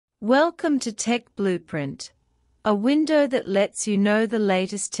Welcome to Tech Blueprint, a window that lets you know the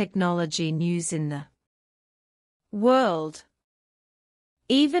latest technology news in the world.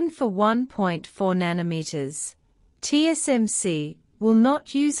 Even for 1.4 nanometers, TSMC will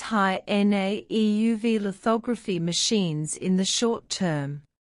not use high-NA EUV lithography machines in the short term.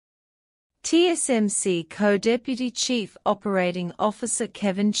 TSMC Co-Deputy Chief Operating Officer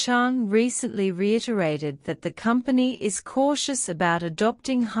Kevin Chang recently reiterated that the company is cautious about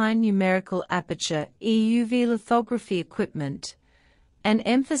adopting high numerical aperture EUV lithography equipment, and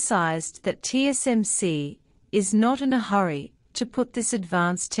emphasized that TSMC is not in a hurry to put this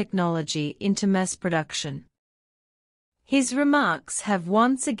advanced technology into mass production. His remarks have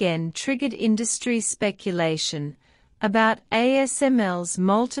once again triggered industry speculation about ASML's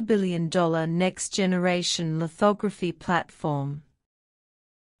multi-billion-dollar next-generation lithography platform.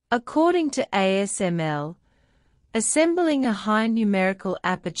 According to ASML, assembling a high numerical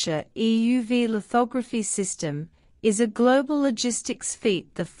aperture EUV lithography system is a global logistics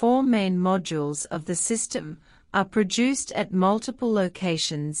feat. The four main modules of the system are produced at multiple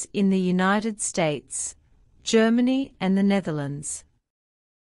locations in the United States, Germany, and the Netherlands.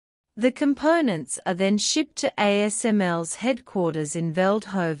 The components are then shipped to ASML's headquarters in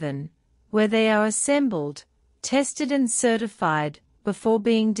Veldhoven, where they are assembled, tested and certified before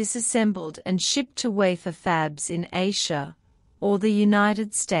being disassembled and shipped to wafer fabs in Asia or the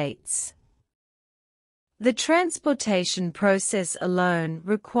United States. The transportation process alone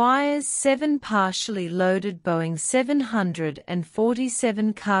requires 7 partially loaded Boeing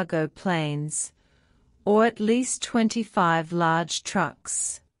 747 cargo planes, or at least 25 large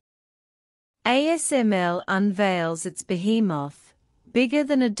trucks. ASML unveils its behemoth, bigger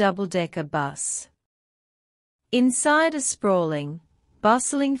than a double-decker bus. Inside a sprawling,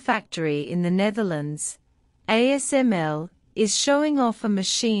 bustling factory in the Netherlands, ASML is showing off a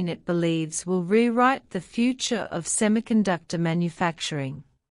machine it believes will rewrite the future of semiconductor manufacturing.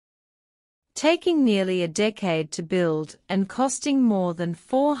 Taking nearly a decade to build and costing more than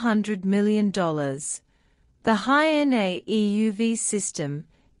 $400 million, the high-NA EUV system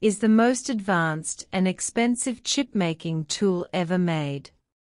is the most advanced and expensive chip-making tool ever made.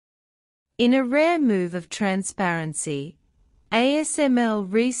 In a rare move of transparency,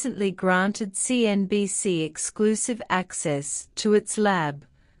 ASML recently granted CNBC exclusive access to its lab,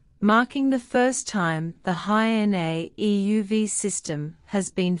 marking the first time the high-NA EUV system has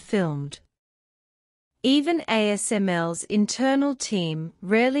been filmed. Even ASML's internal team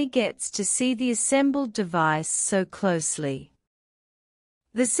rarely gets to see the assembled device so closely.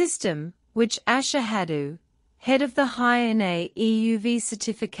 The system, which Asha Hadoo, head of the high-NA EUV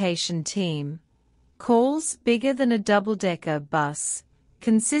certification team, calls bigger than a double-decker bus,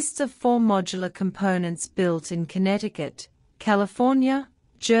 consists of 4 modular components built in Connecticut, California,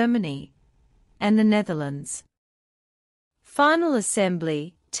 Germany, and the Netherlands. Final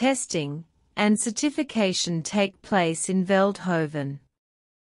assembly, testing, and certification take place in Veldhoven.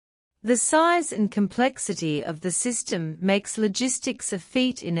 The size and complexity of the system makes logistics a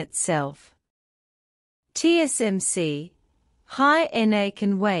feat in itself. TSMC, high-NA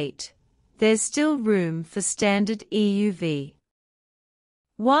can wait, there's still room for standard EUV.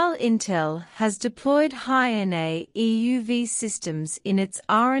 While Intel has deployed high-NA EUV systems in its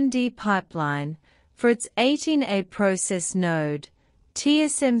R&D pipeline for its 18A process node,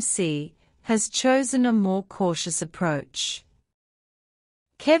 TSMC has chosen a more cautious approach.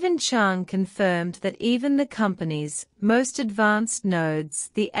 Kevin Chang confirmed that even the company's most advanced nodes,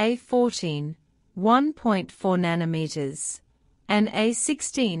 the A14, 1.4 nanometers, and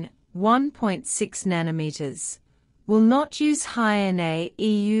A16, 1.6 nanometers, will not use high-NA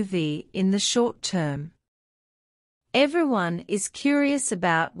EUV in the short term. Everyone is curious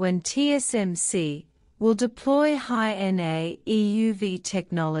about when TSMC will deploy high-NA EUV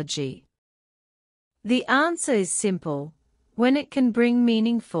technology. The answer is simple. When it can bring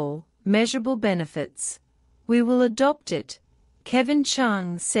meaningful, measurable benefits, we will adopt it, Kevin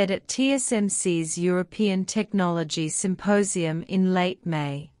Chang said at TSMC's European Technology Symposium in late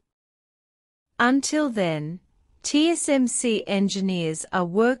May. Until then, TSMC engineers are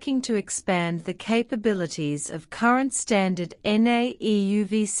working to expand the capabilities of current standard NA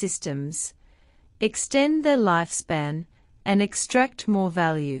EUV systems, extend their lifespan, and extract more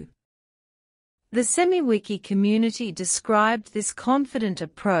value. The SemiWiki community described this confident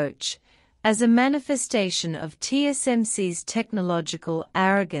approach as a manifestation of TSMC's technological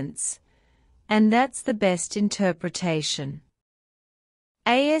arrogance, and that's the best interpretation.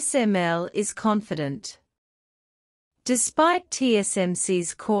 ASML is confident. Despite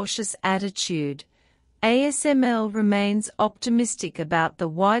TSMC's cautious attitude, ASML remains optimistic about the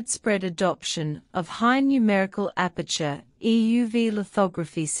widespread adoption of high numerical aperture EUV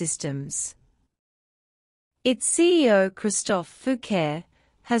lithography systems. Its CEO Christophe Fouquet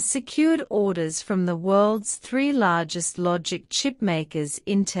has secured orders from the world's three largest logic chip makers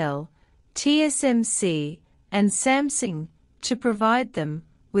Intel, TSMC, and Samsung to provide them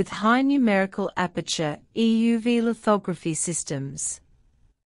with high numerical aperture EUV lithography systems.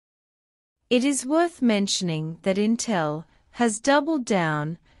 It is worth mentioning that Intel has doubled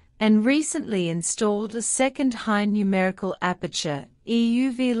down and recently installed a second high numerical aperture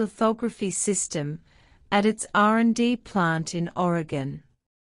EUV lithography system at its R&D plant in Oregon.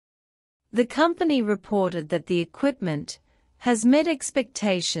 The company reported that the equipment has met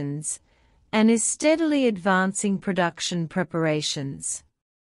expectations and is steadily advancing production preparations.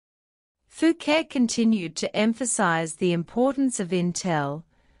 Fouquet continued to emphasize the importance of Intel,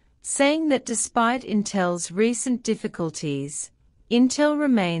 saying that despite Intel's recent difficulties, Intel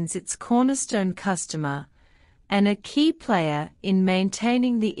remains its cornerstone customer and a key player in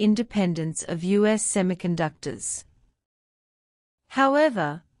maintaining the independence of U.S. semiconductors.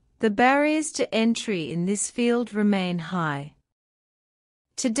 However, the barriers to entry in this field remain high.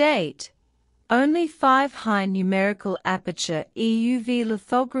 To date, only 5 high numerical aperture EUV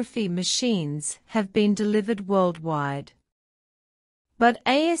lithography machines have been delivered worldwide. But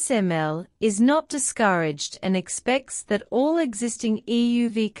ASML is not discouraged and expects that all existing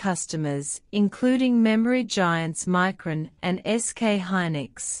EUV customers, including memory giants Micron and SK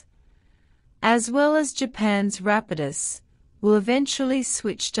Hynix, as well as Japan's Rapidus, will eventually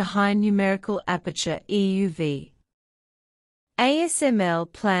switch to high numerical aperture EUV.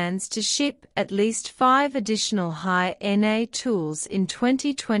 ASML plans to ship at least 5 additional high-NA tools in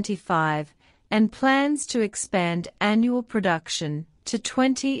 2025 and plans to expand annual production to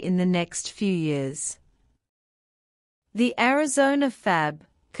 20 in the next few years. The Arizona fab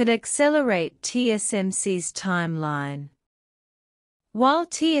could accelerate TSMC's timeline. While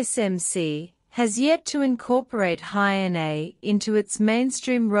TSMC has yet to incorporate high-NA into its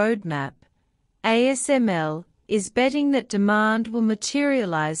mainstream roadmap, ASML is betting that demand will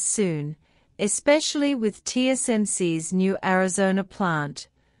materialize soon, especially with TSMC's new Arizona plant,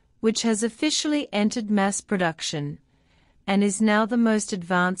 which has officially entered mass production and is now the most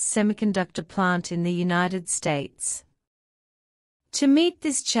advanced semiconductor plant in the United States. To meet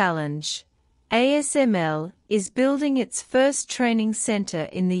this challenge, ASML is building its first training center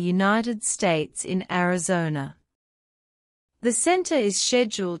in the United States in Arizona. The center is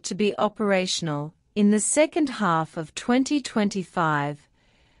scheduled to be operational in the second half of 2025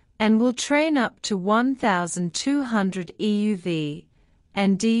 and will train up to 1,200 EUV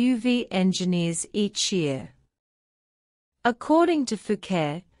and DUV engineers each year. According to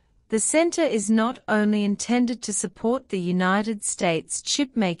Fouquet, the center is not only intended to support the United States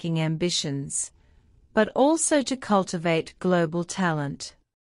chip-making ambitions, but also to cultivate global talent.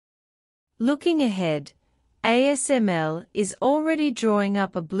 Looking ahead, ASML is already drawing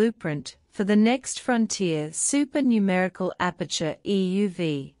up a blueprint for the next frontier supernumerical aperture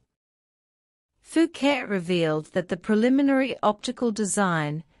EUV. Fouquet revealed that the preliminary optical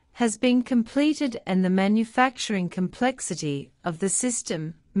design has been completed and the manufacturing complexity of the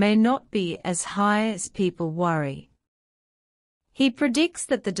system may not be as high as people worry. He predicts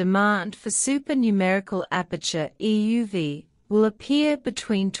that the demand for supernumerical aperture EUV will appear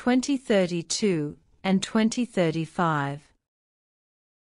between 2032 and 2035.